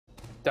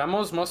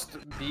Demos must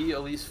be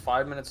at least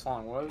 5 minutes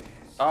long. What?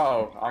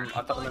 Oh, I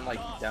thought I meant like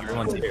demo.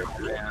 Everyone's here.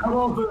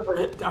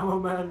 Demo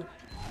man.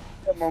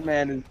 Demo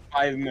man is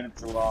 5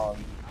 minutes long.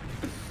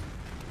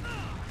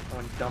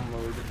 On dumb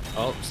mode.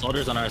 Oh,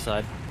 soldier's on our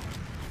side.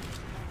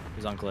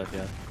 He's on cliff,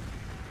 yeah.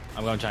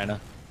 I'm going China.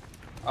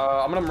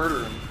 I'm gonna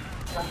murder him.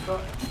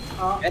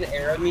 Ed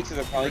arrowed me, so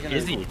they're probably gonna.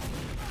 Is he?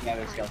 Yeah,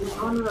 there's scouts.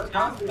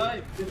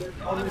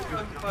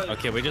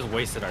 Okay, we just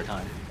wasted our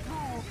time.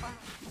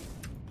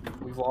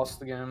 We've lost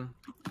the game.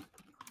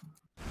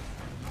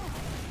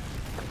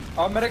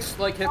 Medic's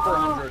like hit for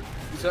 100.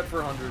 He's set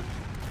for 100.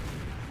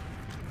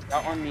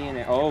 Scout on me and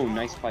it. Oh,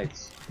 nice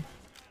fights.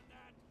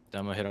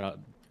 Demo hit out.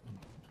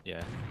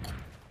 Yeah.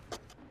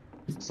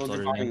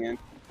 Soldier coming in.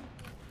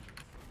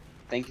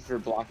 Thank you for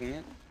blocking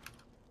it.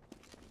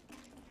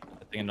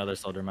 I think another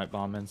soldier might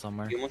bomb in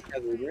somewhere. You almost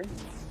have Uber.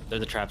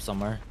 There's a trap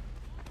somewhere.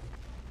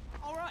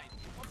 Alright,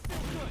 I'm still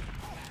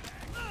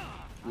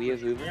good. We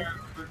have Uber.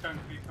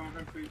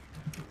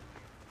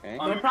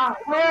 Okay.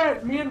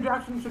 Wait, me and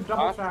Jackson should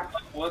double sack.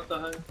 What the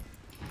heck?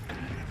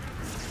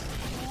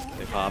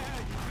 They pop.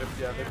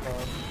 Yeah, they pop.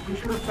 We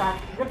should have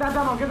sacked. Get that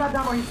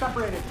demo, he's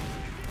separated.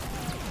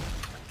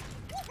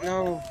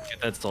 No.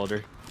 Get that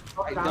soldier.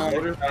 I don't.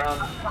 Soldier's down.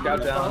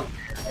 Scout down.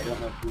 I don't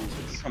know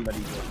who's somebody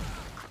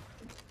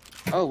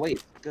good. Oh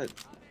wait, good.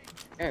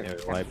 There. Yeah,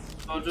 we wipe.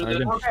 Soldier It's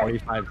dead. been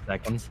 45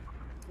 seconds.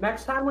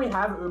 Next time we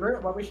have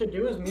Uber, what we should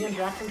do is me and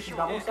Jackson should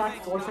double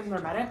stack, forcing their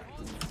medic,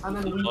 and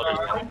then we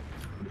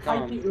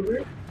fight the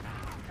Uber,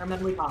 and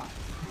then we pop.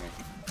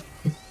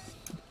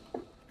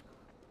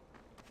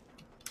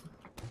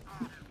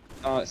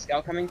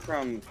 Scout coming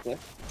from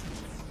cliff.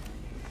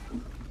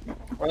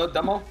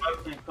 Demo.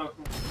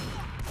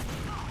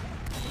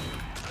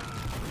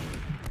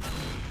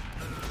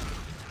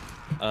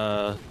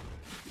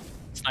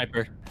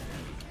 Sniper.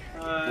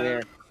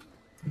 Where?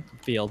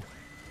 Field.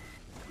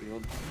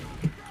 Field.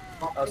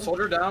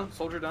 Soldier down.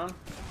 Soldier down.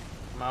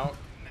 I'm out.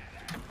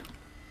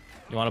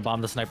 You want to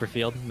bomb the sniper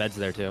field? Med's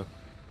there too.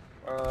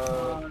 I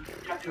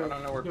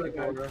don't know where people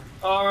are.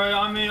 Alright,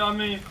 on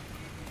me.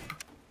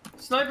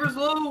 Sniper's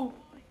low!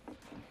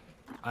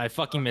 I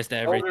fucking missed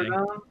Soldier everything.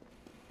 down.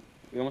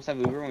 We almost have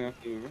Uber. We almost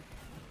have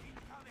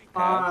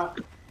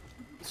Uber.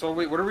 So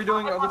wait, what are we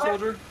doing, other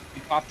soldier?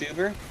 We popped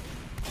Uber.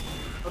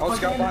 Oh,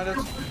 scout behind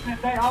us.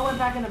 They all went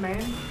back into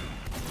main.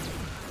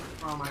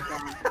 Oh my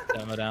god.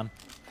 Demo down.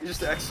 He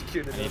just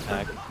executed Any it.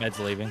 attack. Med's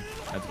leaving.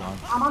 Med's gone.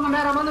 I'm on the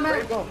med.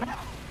 Rape him.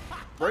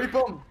 Rape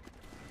him.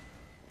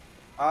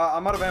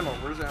 I'm out of ammo.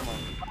 Where's the ammo?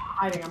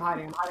 I'm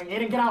hiding.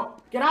 Aiden,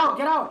 get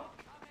out!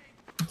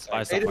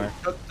 Spy somewhere.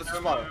 That's the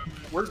spot.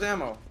 Where's the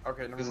ammo?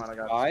 Okay, never mind. I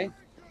got Spy. it.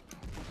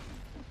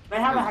 They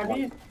have a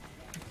heavy.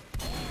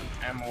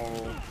 Ammo.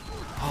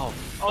 Oh,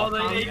 Oh, fuck,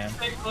 they man.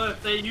 ate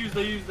cliff. They use.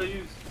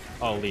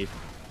 Oh, leave.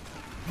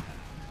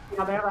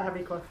 Yeah, they have a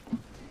heavy cliff.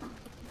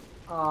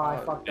 Oh, I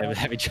fucked They have up.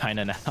 heavy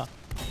China now.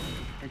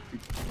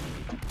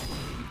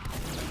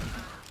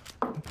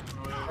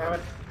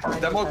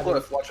 Demo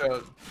cliff. Watch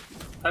out.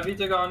 Heavy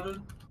took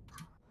 100.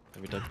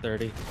 We took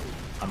 30.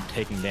 I'm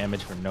taking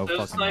damage for no There's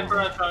a fucking sniper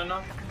reason. at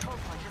China.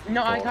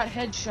 No, I got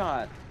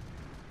headshot.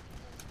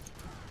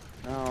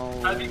 No.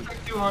 Heavy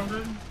took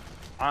 200.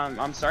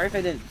 I'm sorry if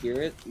I didn't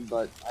hear it,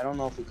 but I don't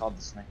know if we called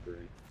the sniper.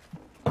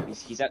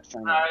 He's at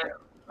China.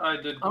 I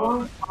did.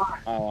 Oh,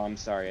 Oh, I'm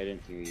sorry, I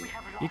didn't hear you.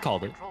 You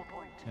called it.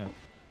 Yeah.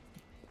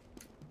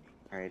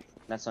 Alright,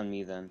 that's on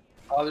me then.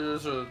 Oh,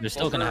 there's a. They're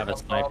still gonna have a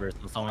soldier sniper,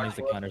 so someone needs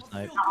to counter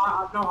snipe.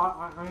 I'm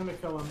gonna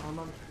kill him.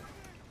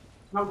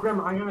 No, Grim,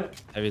 I'm gonna.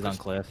 Heavy's on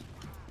cliff.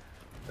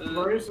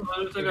 Soldier took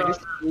I 100.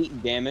 just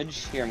 8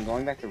 damage. Here, I'm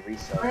going back to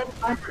reset.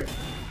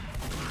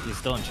 He's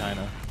still in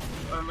China.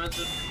 I meant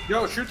to.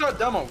 Yo, shoot that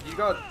demo. You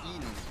got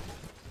eaten.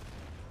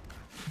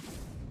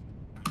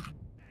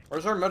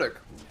 Where's our medic?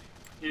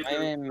 I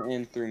am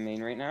in through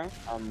main right now.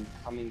 I'm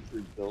coming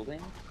through building.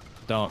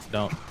 Don't.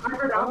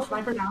 Sniper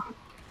down.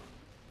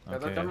 Yeah,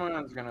 that Okay. demo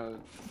man's gonna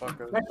fuck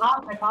us.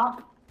 They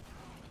pop.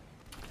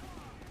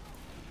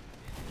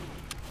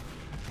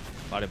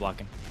 Body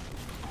blocking.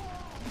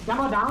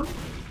 Demo down.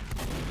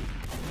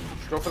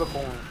 Just go for the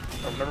point.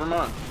 Oh, never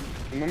mind.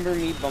 Remember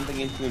me bumping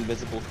into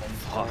invisible things?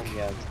 Fuck.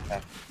 Yeah, it's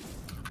okay.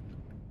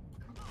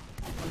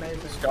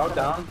 Amazing. Scout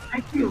down.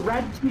 Thank you,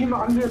 Red Team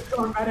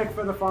underscore medic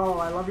for the follow.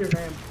 I love your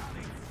name.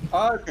 Yeah,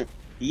 One of them's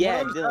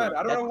Dylan, dead.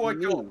 I don't know who I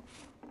that's killed. me.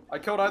 I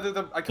killed either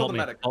the. I killed the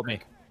medic. Help me.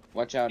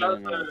 Watch out, That's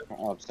Dylan.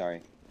 Oh,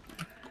 sorry.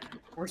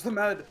 Where's the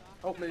med?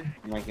 Help me.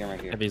 I'm right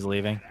here. Heavy's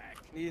leaving.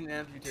 Need an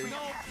amputation.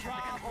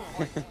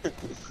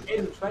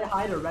 Aiden, say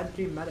hi to Red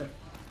Team medic.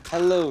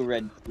 Hello,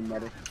 Red Team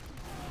Medic.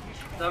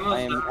 Demo's I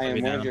am down.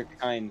 one down. of your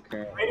kind,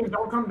 currently. Aiden,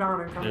 don't come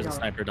down and come There's a down.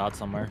 sniper dot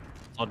somewhere.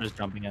 Soldier's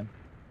jumping in.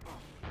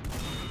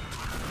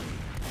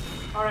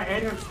 Alright,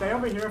 Aiden, stay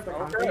over here if they're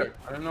coming. Okay.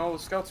 I didn't know the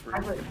scouts were.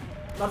 Actually,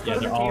 let's go Yeah, to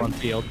they're the all in team.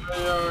 field.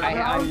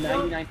 I'm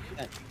 99%.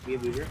 We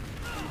have Uber.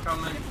 I'm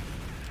coming.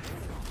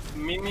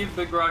 Meet me at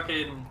Big Rock,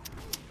 Aiden.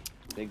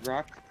 Big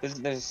Rock. There's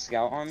a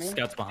scout on me.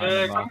 Scouts behind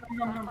Yeah, them.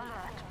 come.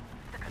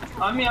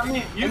 On me. I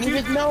You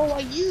didn't two. know I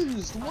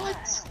used.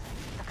 What?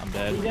 I'm He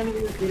dead. didn't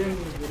use, he didn't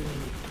use, he didn't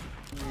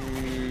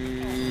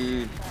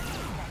use.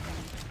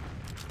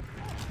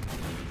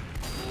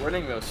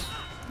 Winning this.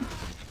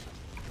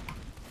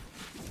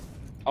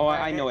 Oh,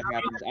 I know what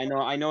happens.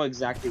 I know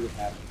exactly what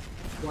happened.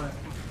 What?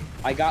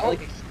 I got like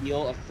a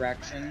heal, a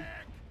fraction.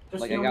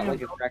 Just Like I heal got me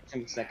like a up.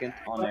 fraction of a second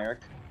on Eric.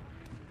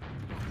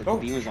 Like Oh.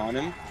 the beam was on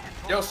him.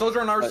 Yo,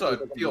 soldier on our But side.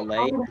 there's like a Heal.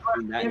 delay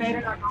between that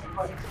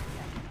and me.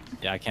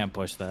 Yeah, I can't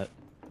push that.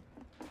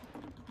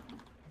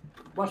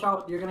 Watch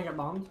out, you're gonna get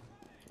bombed.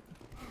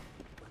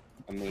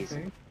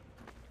 Amazing.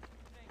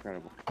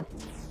 Incredible.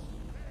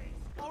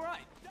 All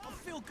right, I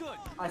feel good.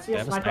 I see a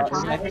Yeah, the sniper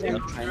sniper's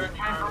coming. I'm trying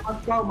to-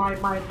 Let's go,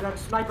 the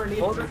sniper needs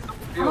Soldier, me.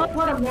 I'm heal. gonna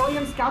put a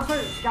million scouts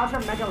are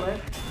mega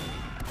lit.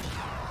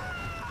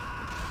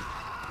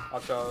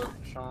 Watch out,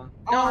 Sean.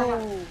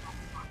 No!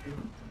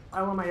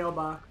 I want my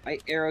Yoba. I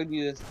arrowed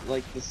you this,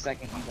 like the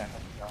second you got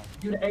hit.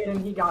 Dude,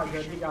 Aiden, he got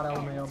good. He got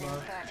LMAO,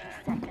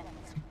 bro.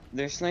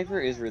 Their sniper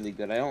is really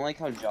good. I don't like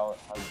how good Jolly.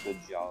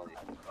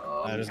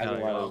 That is Has a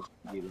kinda lot low. of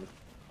speed.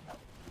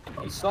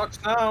 He sucks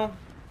now.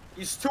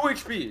 He's 2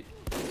 HP.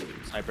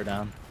 Sniper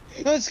down.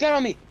 No, it's got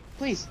on me!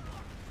 Please!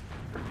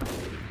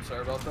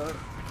 Sorry about that.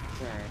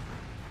 Sorry.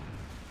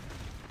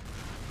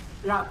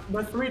 Yeah,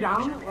 the 3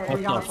 down.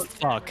 What the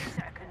fuck?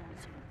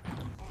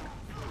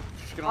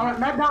 Just get Alright, on.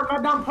 med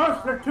down,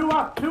 push. They're 2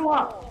 up.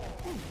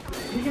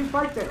 You can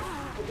fight this.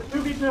 It's a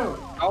 2v2.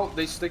 Oh,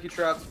 they sticky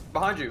trapped.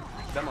 Behind you.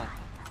 Demo.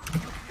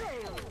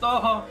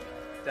 Oh,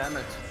 Damn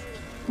it.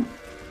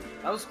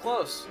 That was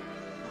close.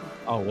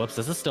 Oh, whoops.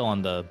 This is still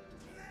on the.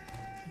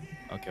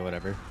 Okay,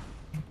 whatever.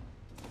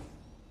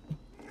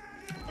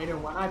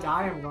 Aiden, when I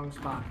die, I'm going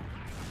spot.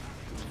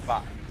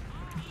 Fuck.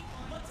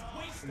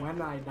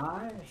 When I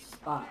die,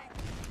 spot.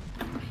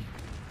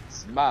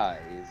 Spy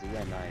is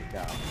when I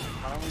die.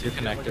 Two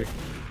connector.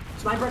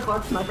 Sniper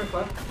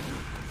clip.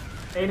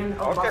 Aiden,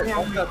 oh, buff Okay, me.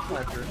 I'll get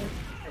sniper.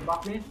 Hey,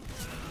 buff me.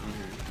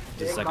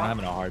 Just a second, I'm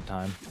having a hard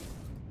time.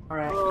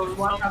 Alright, oh,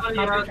 watch out, somebody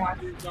sniper has to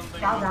attack. do something.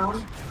 Scout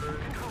down.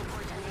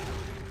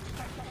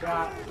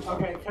 Yeah,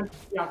 okay,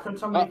 could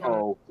somebody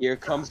Uh-oh, here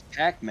comes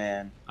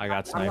Pac-Man. I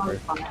got I'm sniper.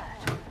 not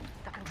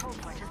The control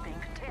point is being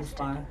contested.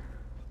 spy.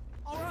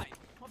 All right,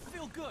 I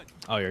feel good.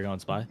 Oh, you're going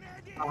spy?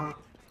 Uh-huh.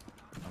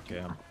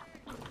 Okay.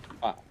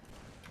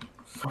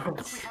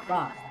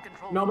 Spot.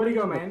 Nobody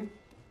go main.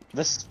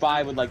 The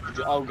spy would like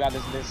to. Oh god,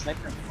 there's a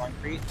sniper in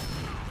concrete.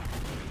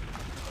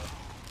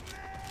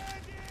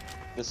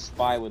 The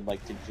spy would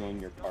like to join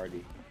your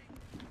party.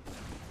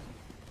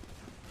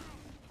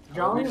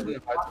 Jolly,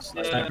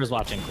 Sniper's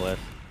watching Cliff.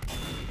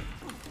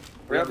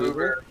 We have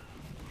Uber.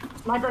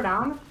 sniper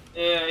down.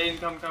 Yeah,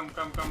 Aiden, come.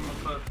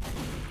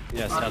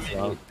 Yes, that's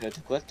low.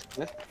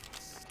 Cliff.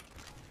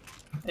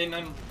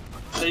 Aiden,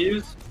 they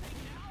use.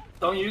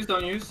 Don't use.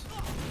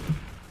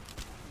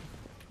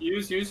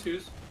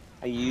 Use.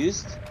 I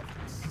used.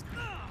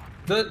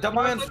 The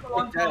double man's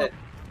dead.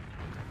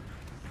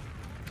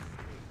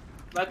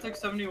 Matic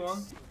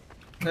 71.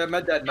 Yeah,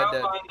 med dead. Now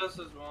behind us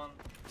is one.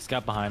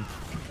 Scout behind.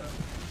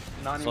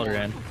 Not Soldier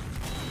in.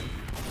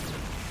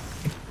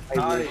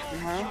 Nice.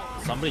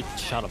 Somebody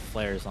shot a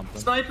flare or something.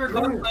 Sniper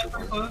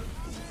clip.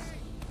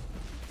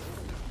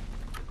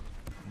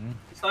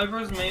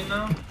 Sniper's main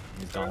now.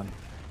 He's gone.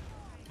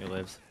 He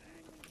lives.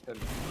 Good.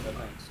 Good,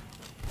 thanks.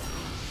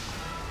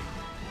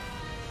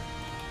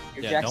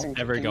 Yeah, don't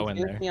ever go in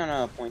there. Me on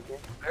a pointer.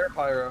 Air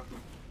pyro.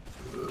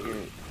 Here.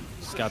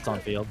 Scouts on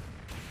field.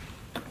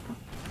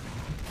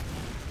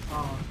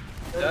 Oh.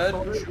 Dead.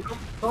 Soldier- Shoot him.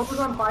 Soldier's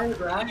on fire,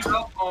 Grab.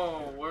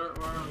 Oh, where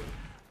are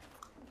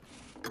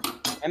we?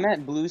 I'm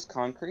at Blue's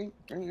concrete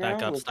right now.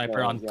 Back up. with,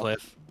 Sniper on yeah.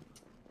 Cliff.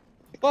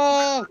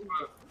 Oh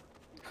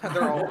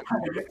They're all.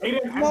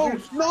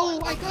 Aiden, no!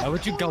 I got. Why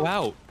would you go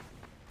out?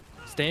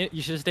 Stay.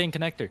 You should stay in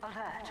connector.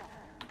 Alert.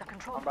 The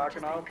control I'm point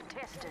is backing being out.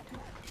 contested.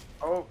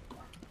 Oh.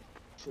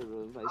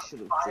 I should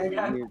have Fire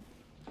again. here.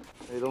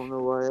 I don't know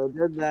why I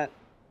did that.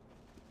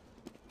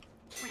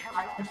 We have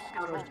I lost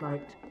counter control snipe.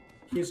 point.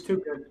 He's too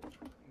good.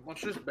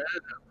 Let's just bad.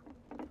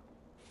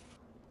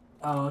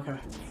 Oh, okay.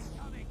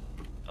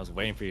 I was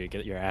waiting for you to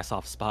get your ass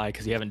off spy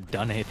because you haven't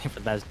done anything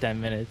for the last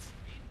 10 minutes.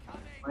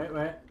 Wait.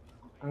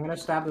 I'm gonna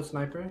stab the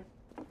sniper.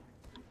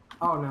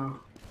 Oh no.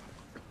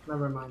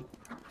 Never mind.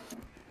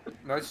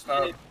 Nice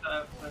stop.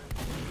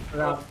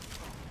 Forgot.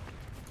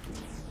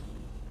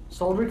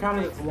 Soldier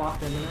kind of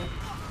walked in there.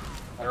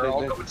 They're all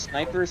There's coming. a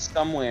sniper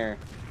somewhere.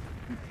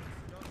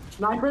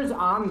 Sniper's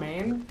on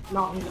main.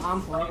 No, he's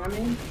on point, I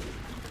mean.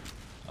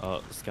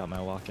 Oh, Scout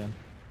might walk in.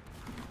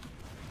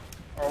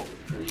 Oh,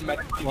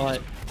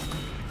 What?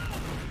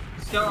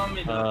 Scout on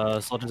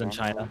me. Soldiers in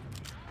China.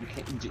 You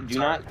can't, do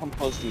not come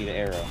close to me to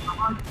arrow. I'm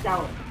on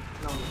scout.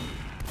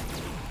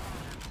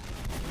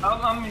 No.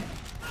 On me.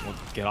 Well,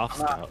 get off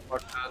Scout.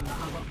 Fuck that.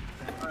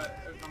 Alright,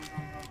 come.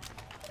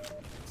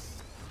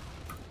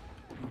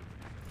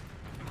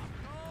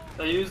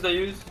 They use. Well,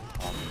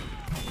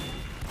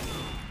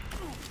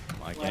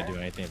 I can't do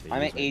anything if they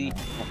I'm use at it 80. now.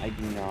 I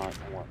do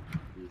not want.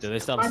 Do they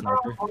still have a Sniper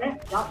sniper? on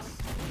point. Yup.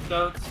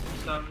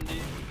 Scouts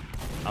 70.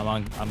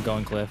 I'm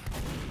going Cliff.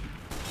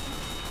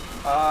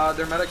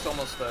 Their medic's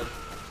almost dead.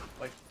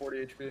 Like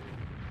 40 HP.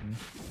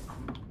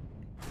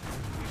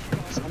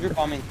 Soldier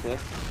bombing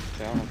cliff.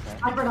 Down, okay.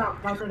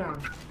 Sniper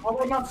down. Oh,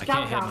 we got I scout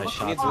can't hit down. my Look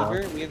shots. at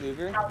the We have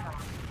Uber. scout down.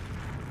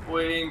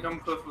 Wait, come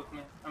cliff with me.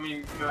 I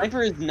mean, go.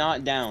 Sniper is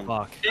not down.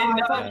 Fuck. Stay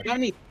down. You got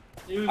me.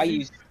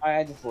 I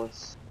had the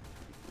force.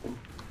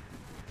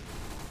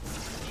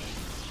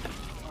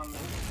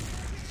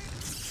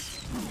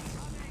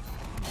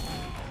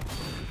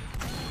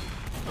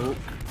 Oh,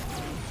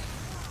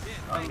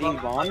 I'm being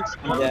bombed.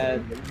 I'm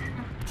dead.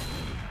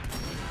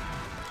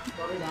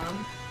 Slow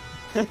down.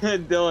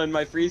 Dylan,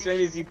 my freeze frame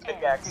is you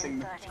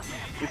pickaxing.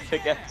 He's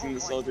pickaxing the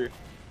soldier.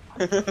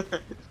 I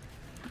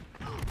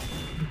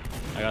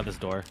got this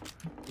door.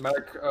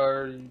 Medic,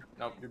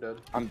 nope, you're dead.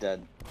 I'm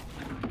dead.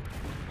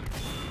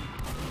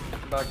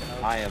 Come back and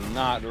out. I am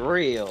not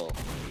real.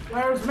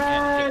 Where's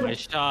Can't hit my Med?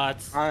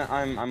 shots.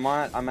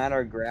 I'm at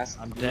our grass.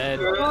 I'm dead.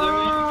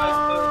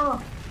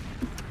 Oh!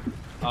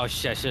 Oh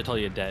shit, I should've told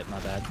you you're dead, my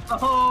bad.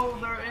 Oh,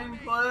 they're in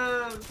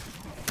cliff.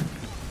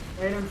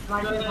 Aiden,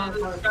 sniping on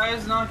This first.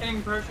 guy's not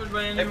getting pressured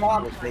by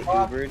anyone. They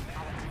Ubered.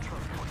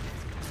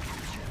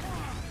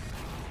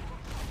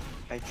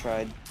 I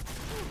tried.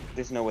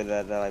 There's no way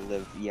that I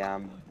live. Yeah,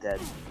 I'm dead.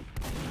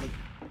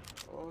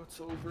 Oh, it's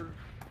over.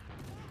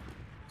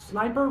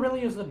 Sniper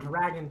really is the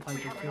dragon type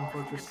of Team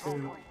Fortress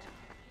 2.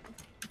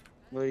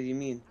 What do you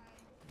mean?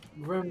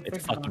 Grim, It's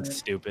think about fucking it.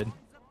 stupid.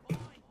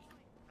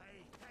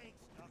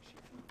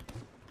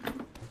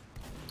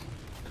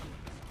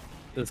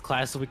 This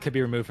class could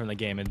be removed from the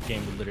game, and the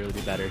game would literally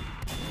be better.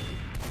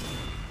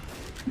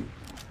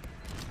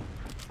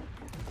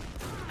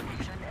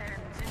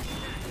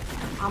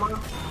 I'm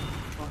on.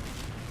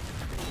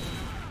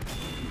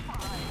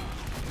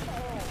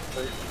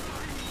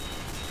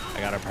 I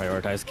gotta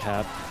prioritize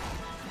cap.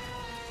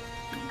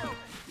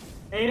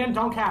 Aiden,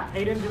 don't cap.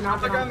 Aiden, do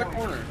not The get guy on in the point.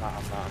 corner. No,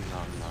 I'm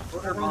not.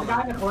 Corner The bomb.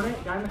 guy in the corner.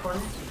 Guy in the corner.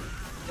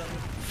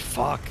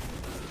 Fuck.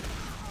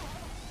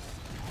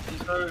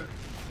 He's hurt.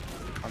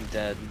 I'm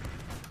dead.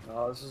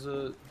 Oh, this is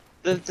it.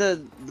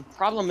 The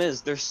problem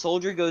is their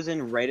soldier goes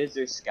in right as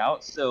their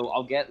scout, so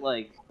I'll get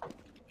like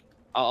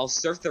I'll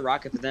surf the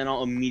rocket, but then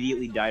I'll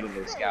immediately die to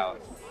their scout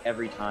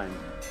every time.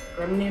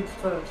 Grim needs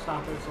to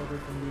stop his soldier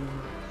from doing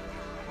that.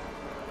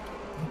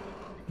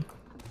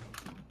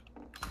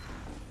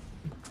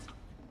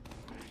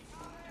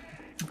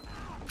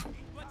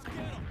 Let's get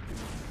him.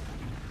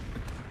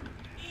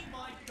 Eat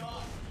my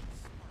dog.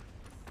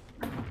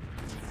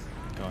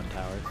 Going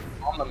tower.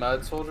 On the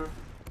med soldier.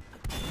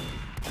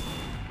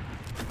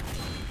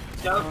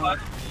 Scout fight.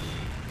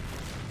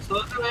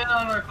 Soldier in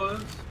on our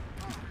clothes.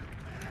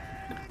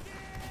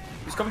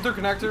 He's coming through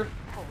connector.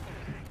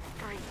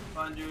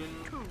 Find you in.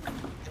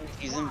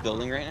 He's in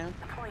building right now.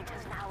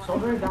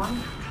 Soldier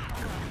down.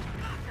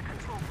 The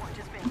control point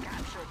is being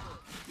captured.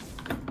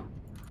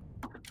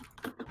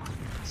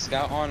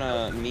 Scout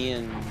on me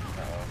and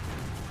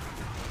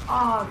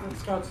Ah, the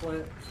scout's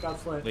lit.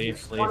 Scout's lit. Leave,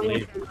 It's leave, 20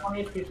 leave. HP,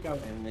 20 HP scout.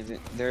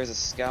 there's a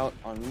scout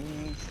on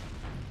me.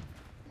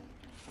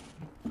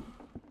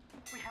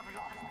 We have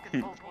lost the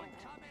control point.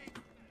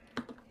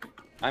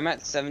 I'm at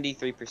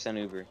 73%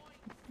 Uber.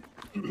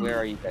 Where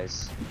are you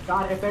guys?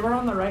 God, if they were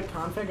on the right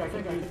config, I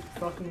think I could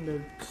fucking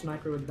the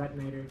sniper with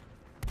detonator.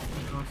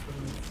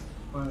 Constantly.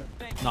 But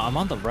No, I'm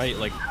on the right,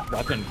 like,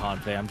 weapon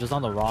config. I'm just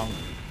on the wrong,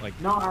 like...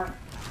 no,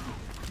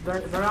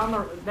 they're on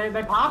the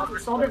they popped.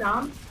 Soldier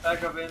down.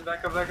 Back up in.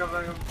 Back up. Back up.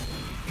 Back up.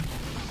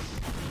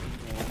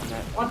 I'm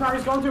at- Watch out,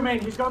 he's going to main.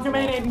 He's going to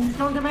main, Aiden. He's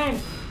going to main.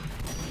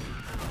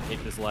 I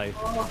hate this life.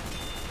 Oh,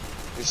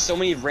 There's so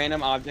many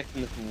random objects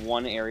in this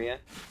one area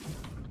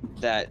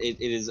that it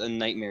is a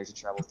nightmare to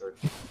travel through.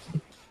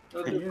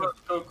 Go to cliff.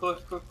 Go cliff.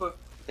 Go cliff.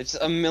 It's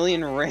a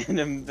million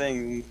random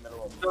things in the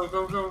middle of it. Go.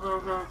 Go. Go. Go.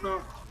 Go.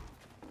 Go.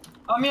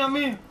 On me. On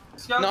me.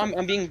 Scout. No,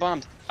 I'm being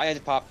bombed. I had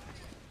to pop.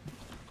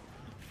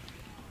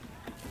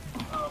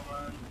 Oh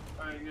man.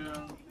 Alright, get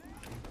on.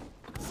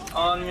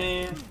 On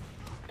me.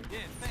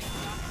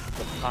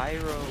 The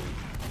pyro.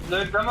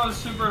 The demo's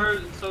super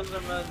hurt, and so's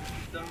their med.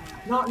 Demo.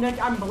 no,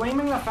 Nick, I'm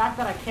blaming the fact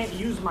that I can't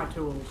use my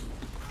tools.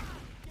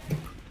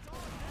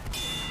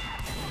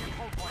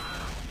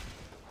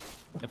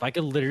 If I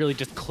could literally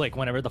just click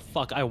whenever the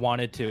fuck I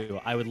wanted to,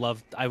 I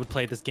would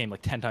play this game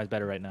like 10 times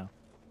better right now.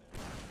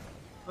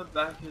 What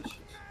back issues?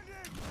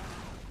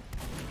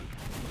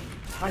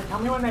 Like, tell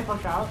me when they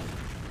push out.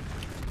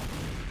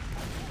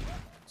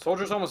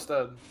 Soldier's almost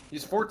dead.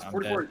 He's 40, I'm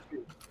 44 dead.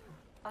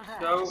 HP.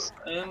 Go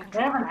in.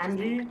 They have an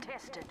MG.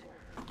 Tested.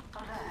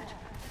 Alert.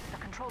 The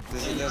control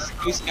point. There's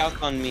 2 scouts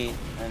on me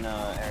and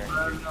Eric.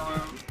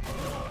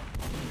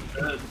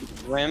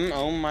 Grim,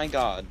 oh my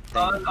god.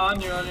 Thank you.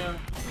 On you. On you.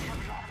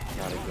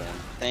 God again.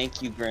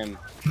 Thank you, Grim.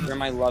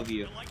 Grim, I love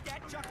you.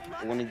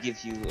 I want to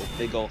give you a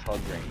big ol' hug,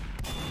 Grim.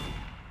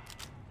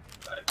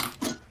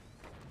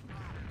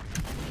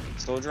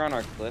 Soldier on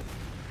our cliff?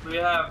 We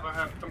have.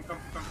 Come.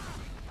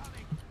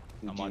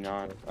 We I'm do on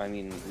not. I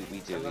mean, we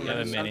do. There's We have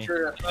a mini.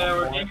 sentry at Yeah,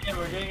 we're one getting in.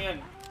 We're getting in.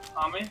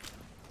 On me.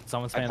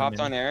 Someone's I fanning popped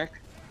me. on Eric.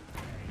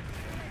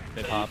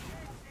 They pop.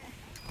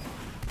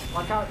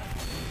 Watch out.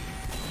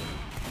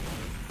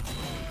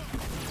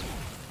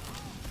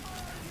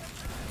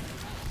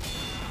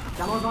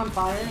 Demo's on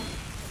fire.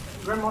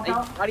 Grim, look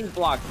out. Body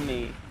blocked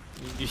me.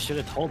 You should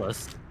have told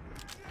us.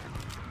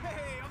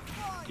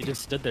 You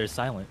just stood there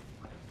silent.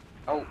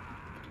 Oh,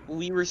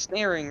 We were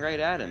staring right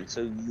at him,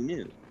 so you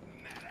knew.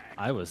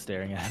 I was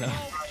staring at him.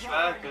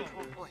 Back at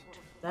Control this. point.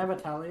 They have a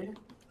tele.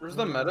 where's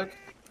the medic?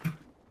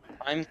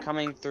 I'm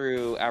coming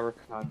through our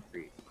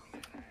concrete.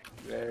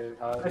 Very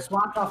I high.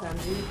 swapped off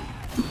MG.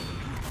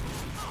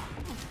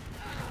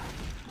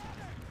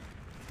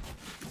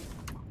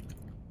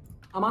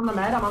 I'm on the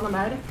med, I'm on the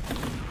med.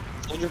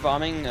 Soldier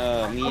bombing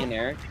me and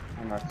Eric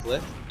on our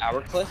cliff.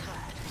 Our cliff.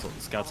 So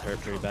the scout's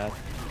hurt pretty bad.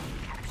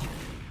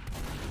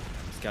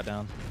 Scout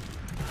down.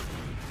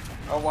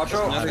 Oh, watch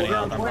There's out. another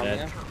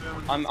yeah,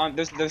 one. I'm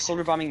dead. There's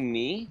soldier bombing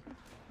me.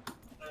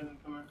 Come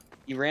here.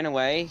 He ran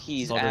away.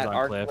 He's Soldier's at on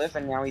our cliff. cliff,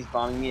 and now he's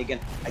bombing me again.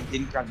 I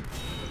didn't grab.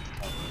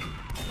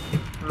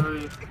 Where are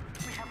you? We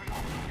have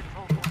lost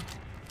control point.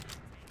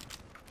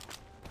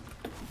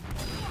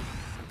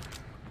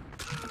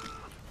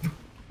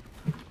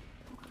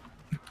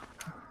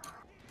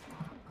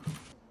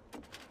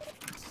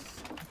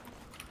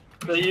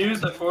 They use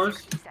the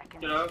force. 30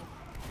 seconds. Get out.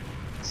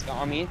 Scout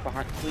on me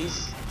behind,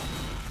 please.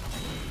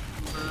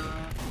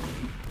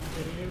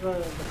 Can you use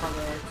the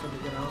cover X so we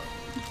get out?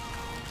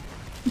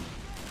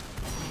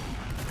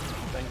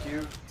 Thank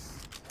you.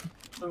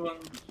 The one.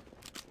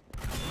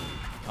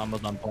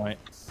 Almost on point.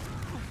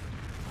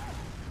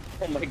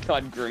 Oh my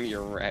God, Grim,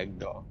 you're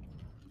ragdoll.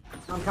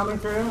 I'm coming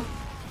through.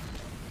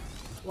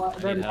 What?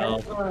 The need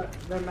help.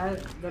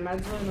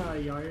 med's in a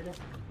yard.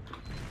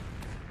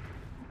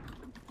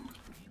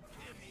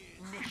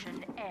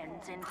 Mission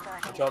ends in 30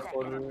 Watch out, seconds.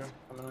 soldier.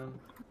 Coming in.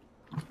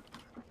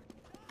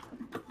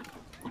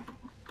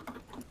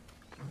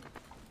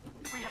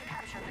 We have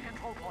captured the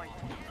control point.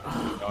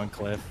 Going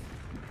cliff.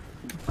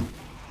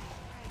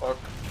 Fuck.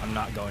 I'm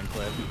not going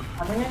cliff.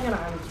 I think I'm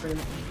gonna end the stream.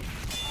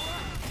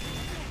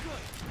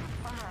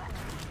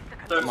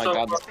 The Oh my So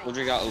God, the far-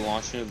 soldier got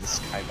launched into the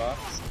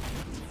skybox.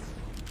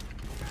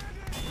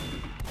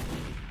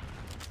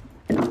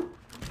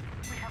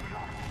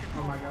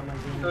 Oh my god, my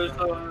game There's is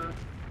the bad.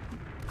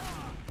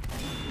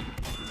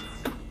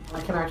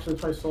 I can actually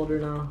play soldier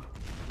now.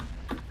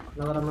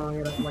 Now that I'm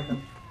running at like a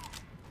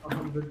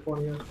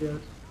 120 FPS.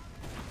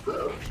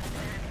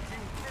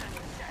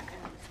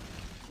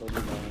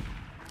 Soldier bombing.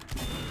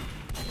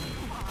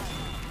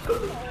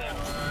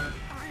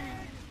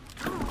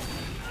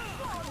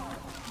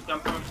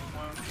 jump on.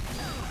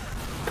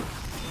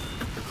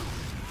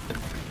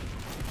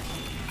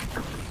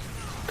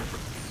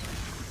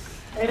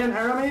 Aiden,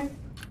 arrow me?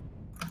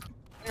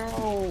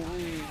 No,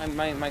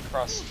 my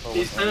crossbow.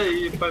 He said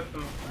you fucked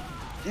him.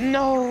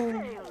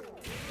 No.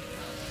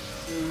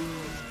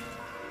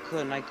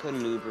 I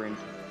couldn't Uber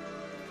into.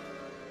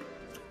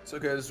 It's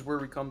okay, this is where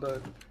we come back.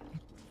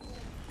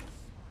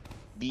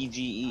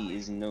 BGE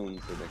is known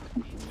for their.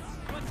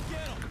 Let's get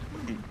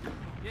him.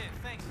 Yeah,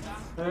 thanks,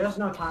 Doc. There is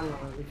no time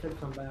limit, we could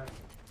come back.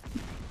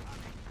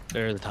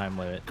 There is a time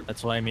limit.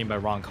 That's what I mean by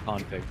wrong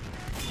config.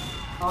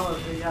 Oh,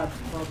 okay, yeah,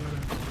 it's 12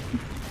 minutes.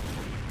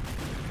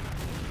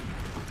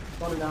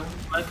 Slow it down.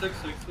 My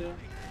 660.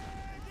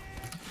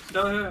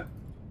 Still here.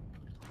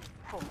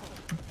 4,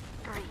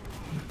 3,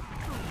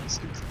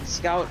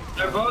 Scout.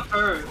 They're both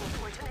hurt.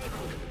 point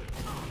enabled.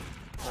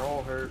 We're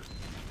all hurt.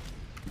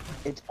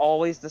 It's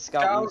always the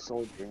scout and the Scout.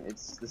 soldier.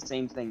 It's the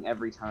same thing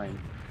every time.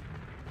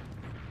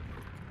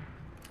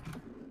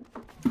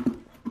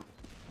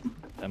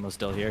 Demo's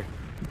still here.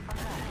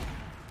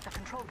 The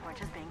control point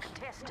is being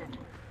contested.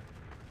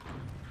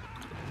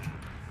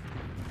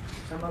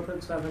 I'm up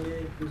at 70,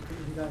 he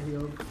got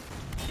healed.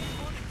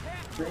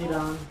 Stay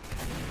down.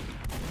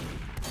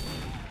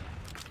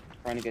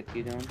 Trying to get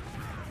you down.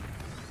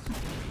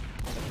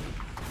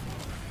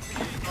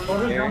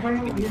 Soldier Eric,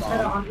 jumping, you he's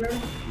hit bomb.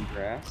 100.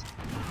 Grass.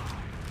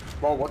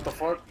 Whoa, what the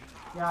fuck?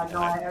 Yeah, no,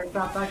 I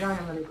aircraft that guy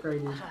and then he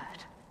crazy. Third.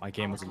 My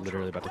game was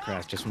literally about to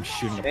crash just from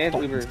shooting a They have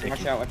fucking Uber. sticky.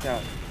 Watch out, watch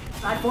out.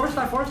 I forced,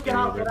 get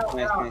out, get out, Nice,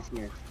 get out. nice,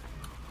 nice.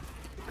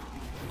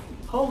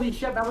 Holy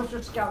shit, that was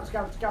just scout.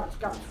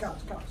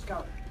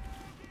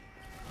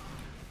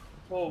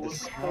 Whoa, what the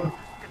fuck?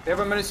 They have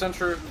a mini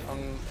sentry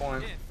on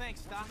point. Yeah,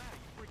 thanks, Doc.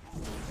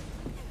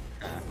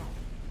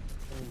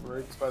 Being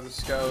raped by the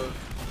scout.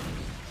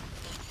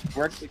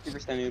 We're at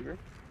 60% Uber.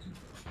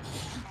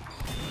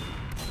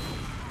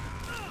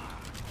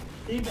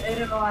 Keep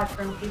Aiden alive,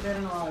 Grim, keep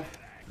Aiden alive.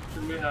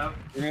 Should we have?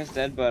 Uber's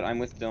dead, but I'm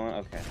with Dylan.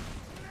 Okay.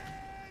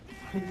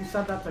 You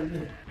said that to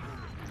me.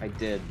 I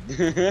did.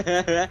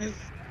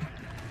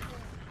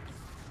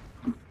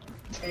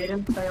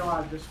 Aiden, stay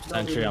alive, just don't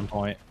Sentry leave. on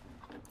point.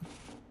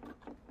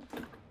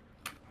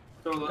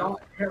 Go left. Don't,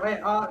 here, wait,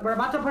 we're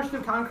about to push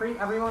through concrete,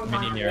 everyone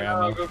Mini concrete. near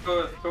ammo. Go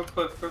cliff, go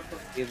cliff, go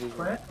cliff. Give Uber.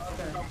 Quit?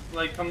 Okay.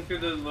 Like, come through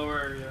the lower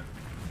area.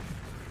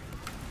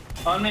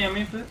 On me,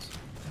 please.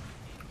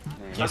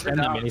 Can you spam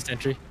the mini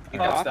sentry? You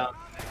Oh, it's got?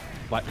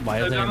 down. Why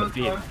isn't it in the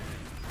feed?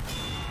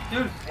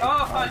 Dude,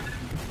 oh, I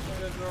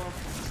did it wrong.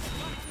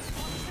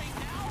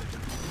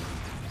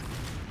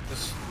 The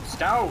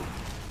scout!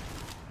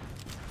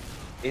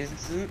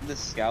 Isn't the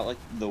scout like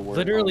the worst?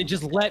 Literally,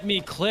 just let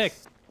me click.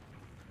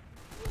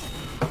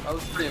 That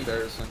was pretty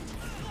embarrassing.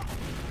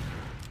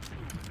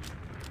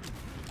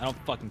 I don't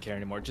fucking care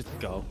anymore. Just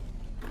go.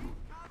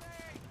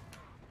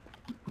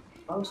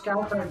 Both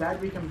scouts are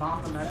dead. We can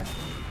bomb the medic.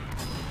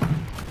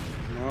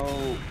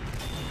 No.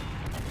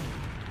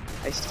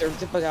 I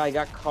surfed it, but I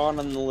got caught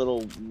on the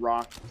little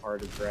rock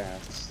part of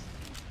grass.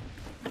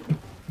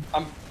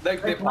 They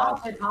Hey,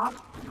 popped. Hey, top.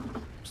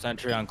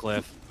 Sentry on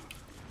cliff.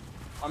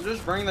 I'm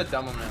just bringing the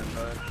demo man,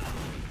 but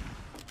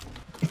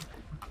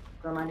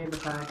Grim, I need the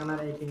pack. I'm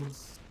at 18.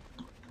 It's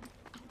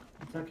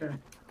okay.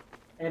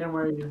 Aiden,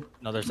 where are you?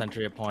 Another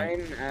sentry at point.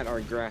 I'm at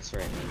our grass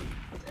right now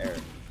with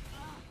Eric.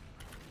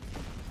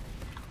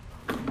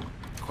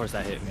 Of course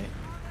that hit me.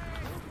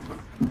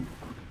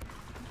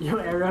 You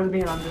arrowed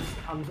me and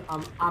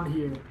I'm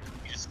here. You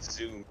just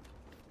zoom.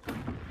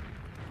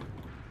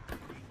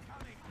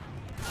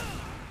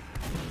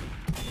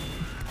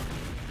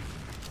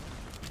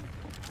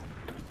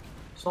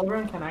 Soldier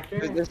and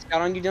connector. Is there a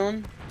scout on you,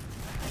 Dylan?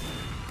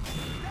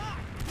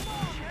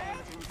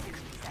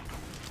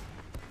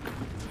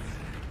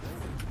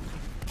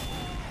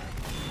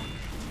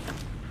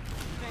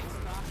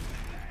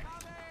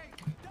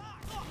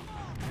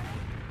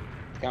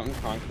 Scout in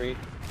concrete.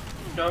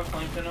 Drop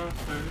flanking on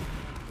third.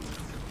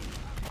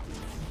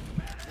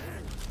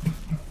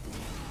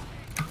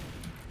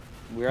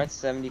 We're at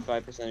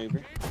 75%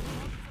 Uber.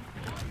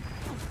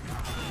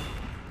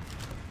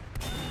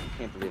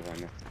 Can't believe I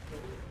missed.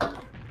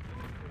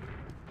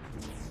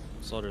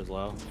 Soldier's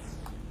low.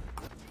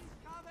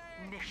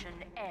 Mission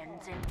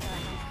ends in 30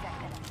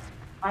 seconds.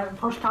 I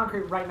push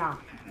concrete right now.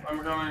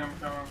 I'm coming.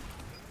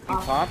 He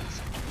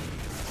popped.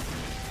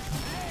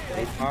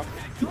 They popped.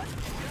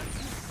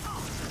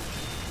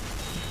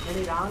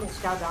 ND down,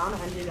 scout down,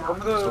 ND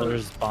down.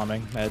 Soldier's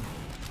bombing. Med.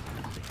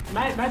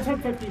 Med hit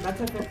 50, med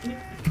hit 50.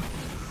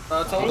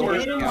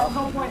 teleport. Aiden, don't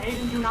go point.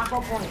 Aiden, do not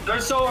go point. They're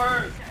so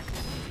hurt.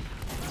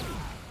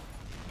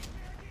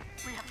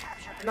 We have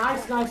captured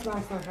Nice.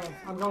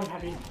 I'm going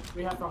heavy.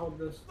 We have to hold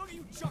this. Look at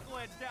you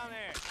chuckleheads down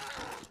there.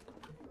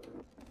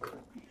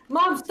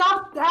 Mom,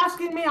 stop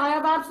asking me. I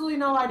have absolutely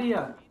no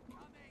idea.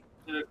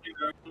 Did it keep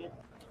going?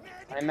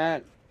 I'm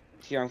at.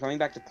 Here, I'm coming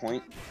back to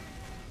point.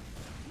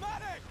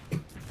 Medic!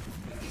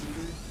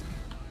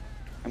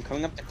 I'm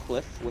coming up the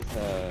cliff with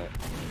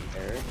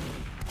Eric.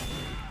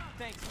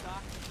 Thanks,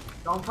 Doc.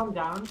 Don't come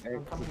down.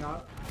 I'm coming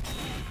up.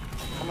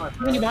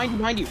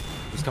 Behind you.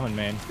 He's coming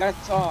main. Got a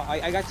saw.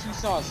 I got 2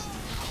 saws.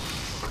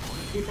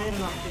 Keep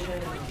aiming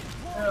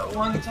up.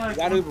 One time. We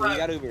got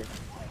Uber.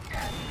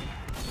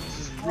 This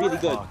is really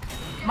good. Fuck.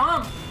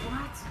 Mom,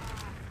 what?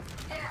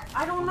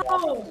 I don't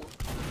know.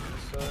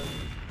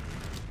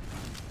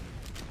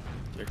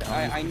 You're down.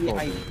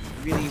 I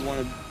really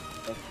want to.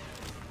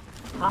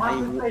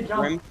 How did they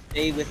jump?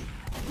 Grim,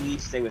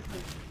 please stay with me.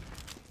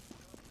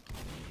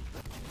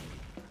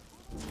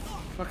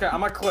 Okay,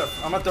 I'm at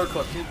cliff. I'm at third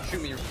cliff.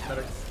 Shoot me,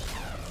 medic.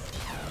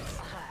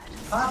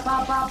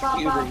 Pop.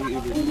 Uber.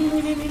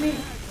 Me.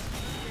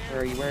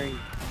 Where are you? I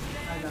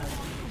died.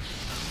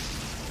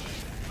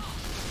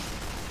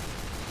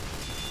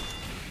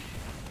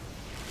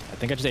 I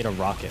think I just ate a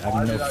rocket. I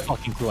have no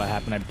fucking clue what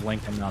happened. I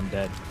blinked and I'm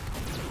dead.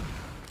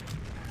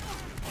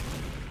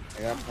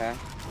 I got pack.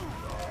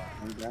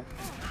 I'm back.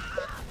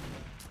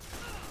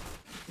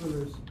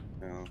 Lose.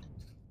 No.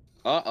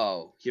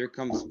 Uh-oh. Here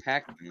comes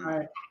Pac-Man.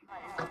 Alright.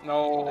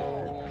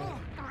 No.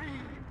 3,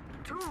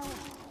 2,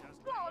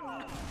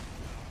 1.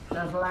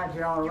 Just let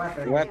your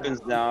weapons. Weapons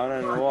down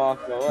and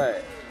walk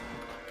away.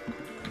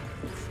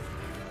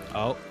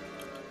 Oh.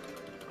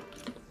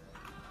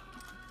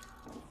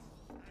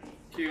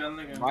 Keep on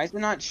the gun. Why is it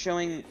not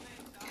showing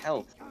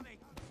health?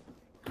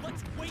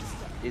 Let's waste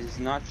them. It is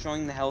not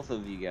showing the health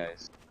of you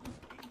guys.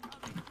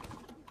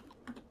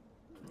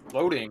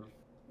 Loading.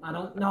 I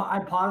don't know. I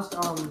paused.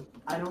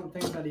 I don't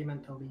think that he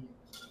meant to leave.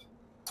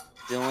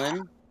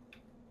 Dylan?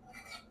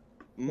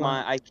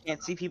 I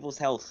can't see people's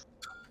health.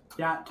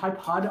 Yeah, type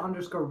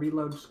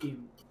HUD_reload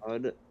scheme.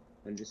 HUD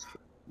and just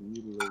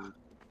reload.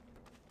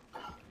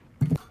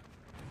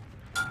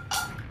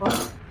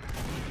 Oh,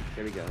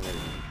 There we go.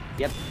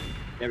 Yep.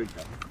 There we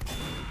go.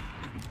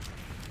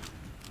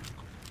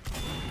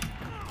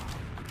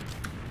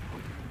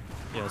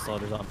 Yeah,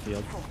 soldier's on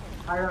field.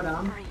 pyro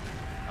down.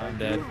 I'm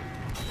dead.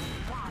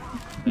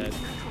 Dead.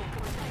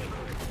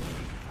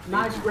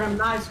 Nice,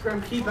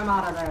 Grim. Keep him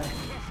out of there.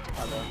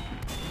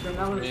 Grim,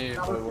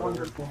 that was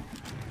wonderful.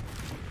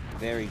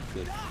 Very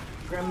good.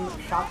 Grim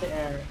shot the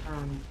air,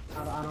 and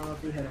I don't know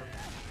if you hit him.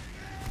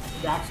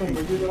 Jackson,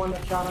 were you the one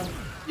that shot him?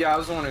 Yeah, I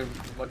was the one who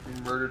like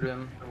murdered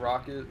him. The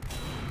rocket.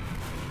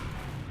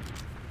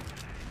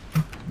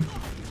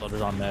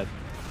 Soldier's on med.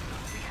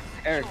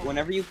 Eric,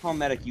 whenever you call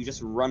medic, you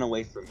just run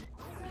away from me.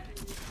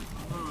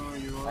 Oh,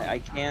 you are. I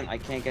can't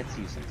get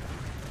to you sometimes.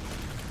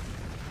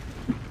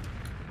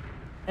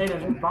 Hey, they're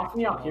just buff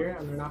me up here,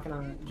 and they're not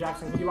gonna.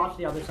 Jackson, can you watch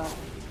the other side?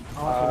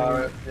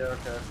 Yeah,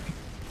 okay.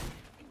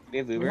 We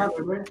have We Uber. have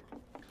Uber.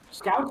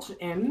 Scouts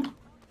in.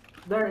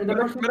 They're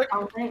pushing the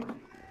concrete.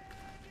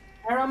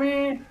 Arrow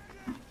me.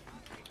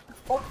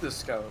 Fuck this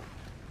scout.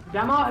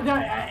 Demo,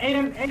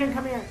 Aiden,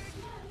 come here.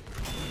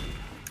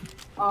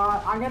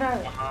 I'm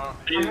gonna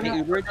Be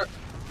Ubered?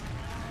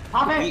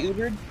 pop Be it.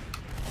 Ubered?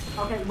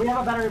 Okay, we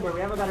have a better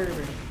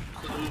Uber.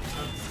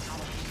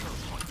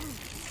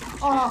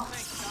 Oh.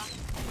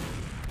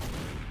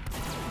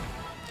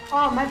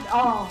 Oh, man.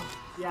 Oh,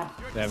 yeah.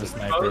 They have a Both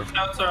sniper.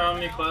 scouts are on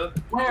me, Cliff.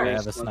 Where? They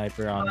have a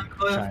sniper on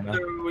Cliff, China.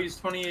 he's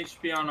 20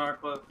 HP on our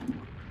Cliff.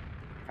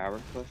 Our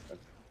Cliff?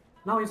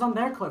 No, he's on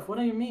their cliff. What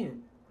do you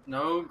mean?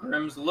 No,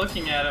 Grim's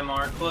looking at him,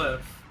 our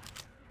Cliff.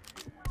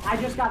 I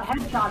just got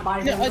headshot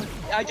by No, him.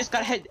 I just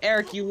got hit.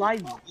 Eric, you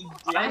lied.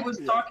 I was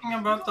talking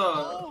about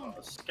the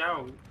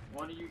scout.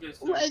 What are you guys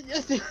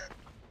doing?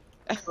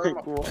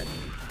 Eric, what?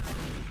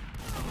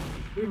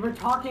 We were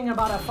talking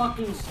about a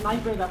fucking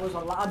sniper that was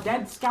a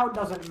dead scout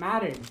doesn't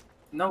matter.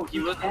 No, he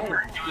wasn't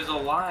hurt. He was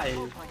alive.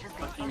 Point has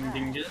been Fucking confirmed.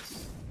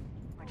 dingus.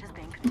 Point is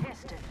being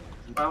contested.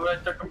 Why would I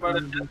talk about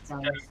a dead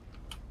scout?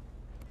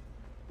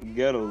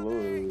 Get a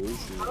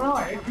lose.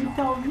 Alright, you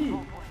tell me.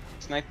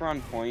 Sniper on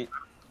point.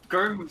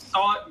 Grim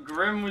saw it.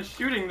 Grim was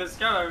shooting the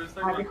scout. I was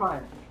Alright, be thinking.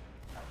 quiet.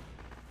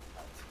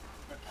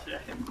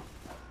 Okay.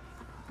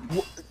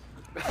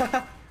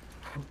 Ow.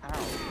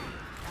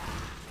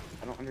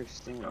 I don't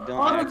understand. Don't,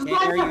 Oh, I the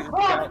can't hear you.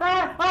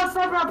 sniper! Oh,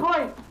 sniper on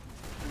point!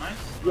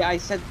 Nice. Yeah, I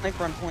said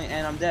sniper on point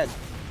and I'm dead.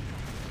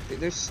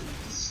 There's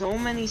so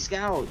many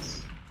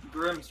scouts.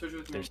 Grim, switch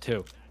with me. There's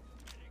two.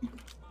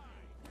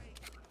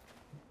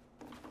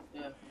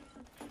 Yeah.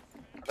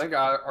 I think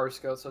our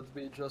scouts have to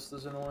be just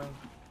as annoying.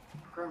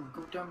 Grim,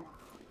 go down.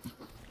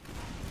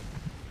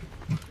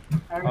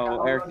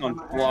 Oh, Eric's on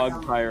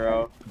vlog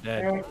pyro.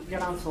 Dead. Eric,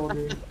 get on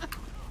soldier.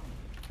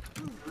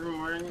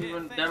 Grim, we're in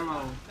even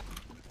demo.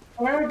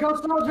 Eric, go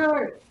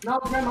soldier! No,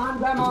 Grim on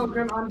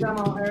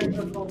demo, Eric,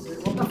 go soldier.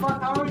 What the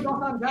fuck? How are we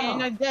going on And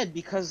demo? I'm dead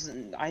because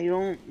I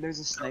don't. There's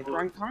a sniper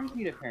on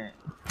concrete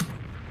apparently.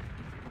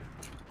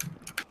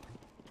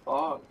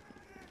 Fuck.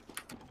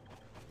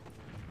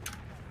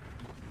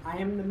 I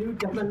am the new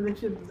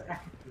demolition.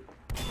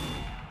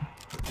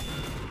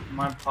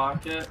 My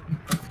pocket.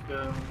 Let's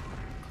go.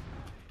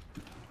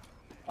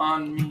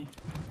 On me.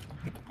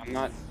 I'm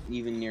not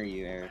even near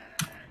you, Eric.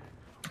 I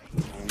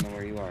don't know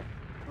where you are.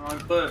 On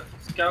Cliff.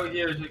 Scout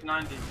here, take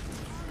 90.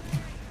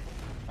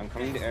 I'm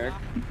coming to Eric.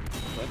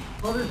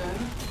 Soldier then.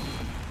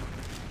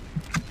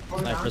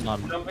 Hold Sniper's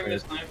down. on, Jumping the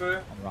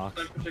sniper. on rocks.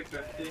 Sniper take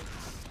 50.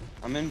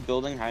 I'm in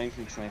building hiding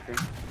from sniper.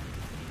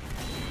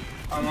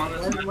 I'm on the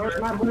Where's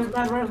sniper.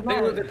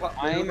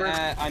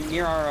 my, I'm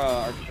near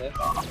our cliff.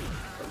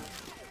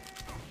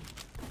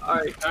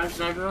 Alright, can I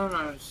sniper on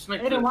or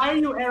sniper? Aiden, why are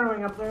you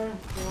arrowing up there?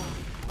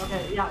 Yeah.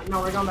 Okay, yeah,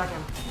 no, we're going back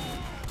in.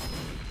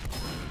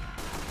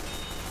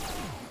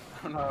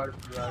 I don't know how to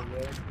do that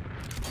yet.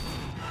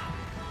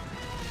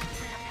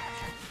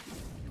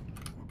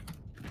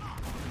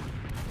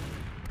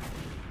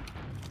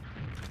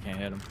 Can't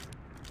hit him.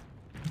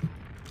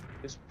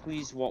 Just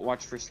please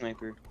watch for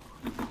sniper.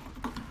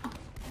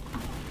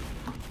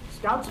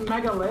 Scout's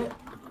mega lit.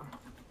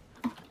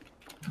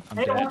 I'm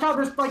Hey, dead. watch out,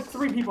 there's like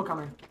 3 people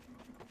coming.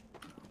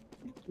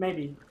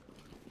 Maybe.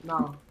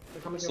 No.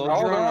 They're coming Soldier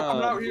Oh, on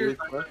I'm out blue here.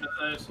 cliff.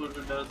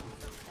 Soldier does.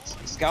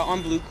 Scout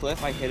on blue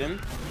cliff. I hit him.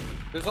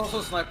 There's also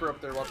a sniper up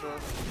there, watch out.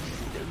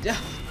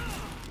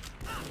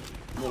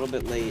 A little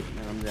bit late,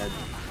 and I'm dead.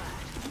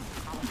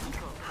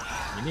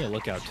 You need a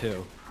lookout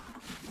too.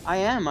 I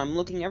am. I'm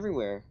looking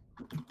everywhere.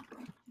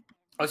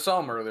 I saw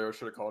him earlier, I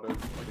should have called it.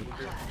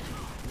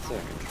 It's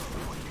there.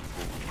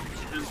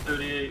 Hit him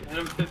 38. Hit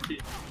him 50.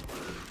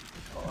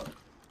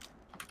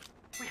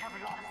 We have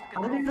lost the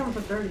How did you come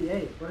to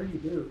 38? What did you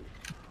do?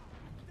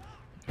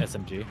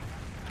 SMG.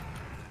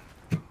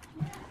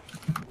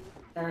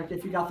 Eric,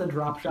 if you got the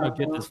drop I'll shot.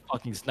 get bro. this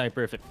fucking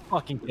sniper if it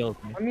fucking kills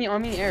me.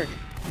 On me, Eric.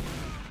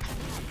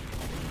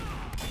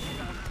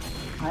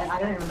 I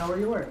didn't even know where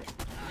you were.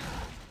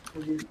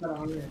 Did you just put it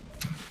on here?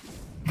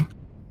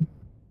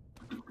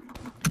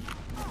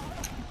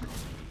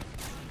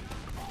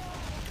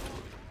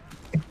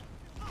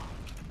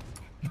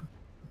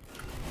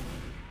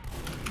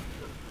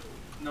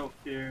 No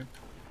fear.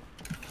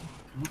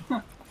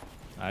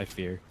 I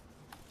fear.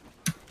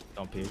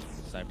 Don't peek.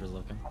 Sniper's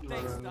looking.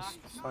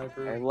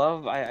 Sniper.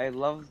 I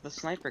love the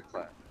sniper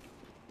class.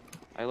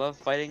 I love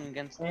fighting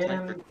against the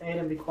sniper.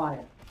 Aiden, be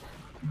quiet.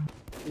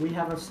 We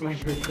have a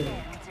sniper too.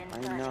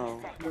 I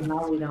know. But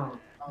now we don't.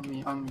 On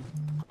me, on me.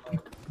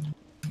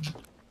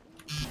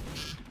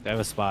 They have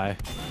a spy.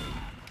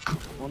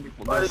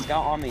 Wonderful. There's a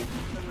scout on me.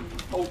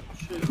 Oh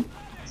shit.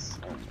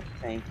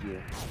 Thank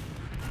you.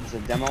 There's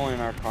a demo in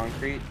our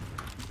concrete.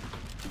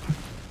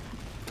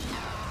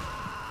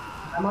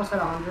 I almost hit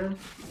 100.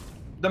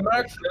 The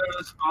medic's,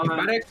 On the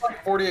medic's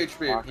like 40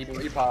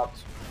 HP. He popped.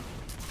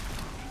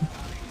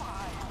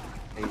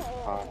 They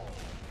pop.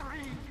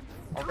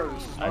 Okay,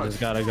 this is I nice. just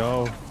gotta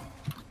go.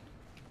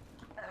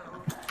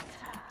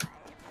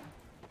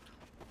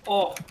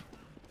 Oh.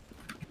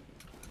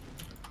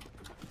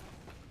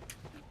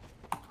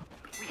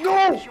 No!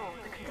 Alright.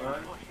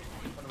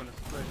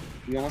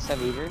 You almost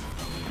have Uber?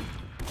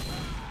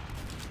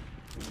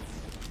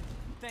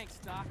 Thanks,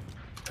 Doc.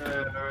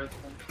 Alright.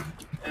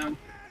 Yeah.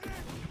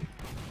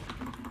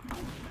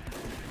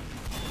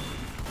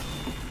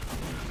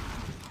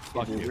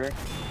 Fuck you. Uber.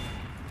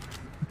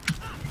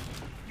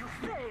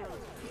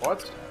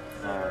 What?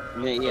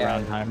 Yeah.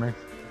 Round timer.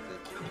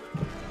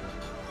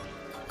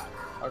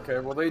 Okay,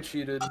 well they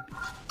cheated.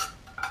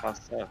 How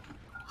so?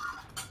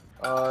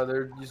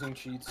 They're using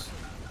cheats.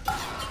 I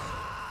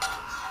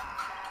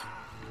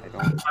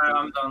don't.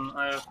 I'm done.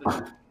 I have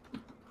to.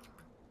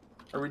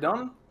 Are we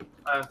done?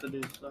 I have to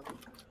do stuff.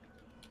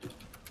 It's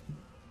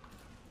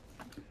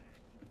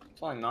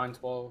only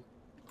 9:12.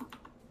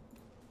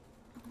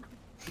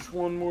 Just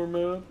one more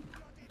map.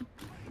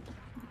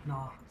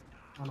 No,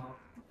 I'm out.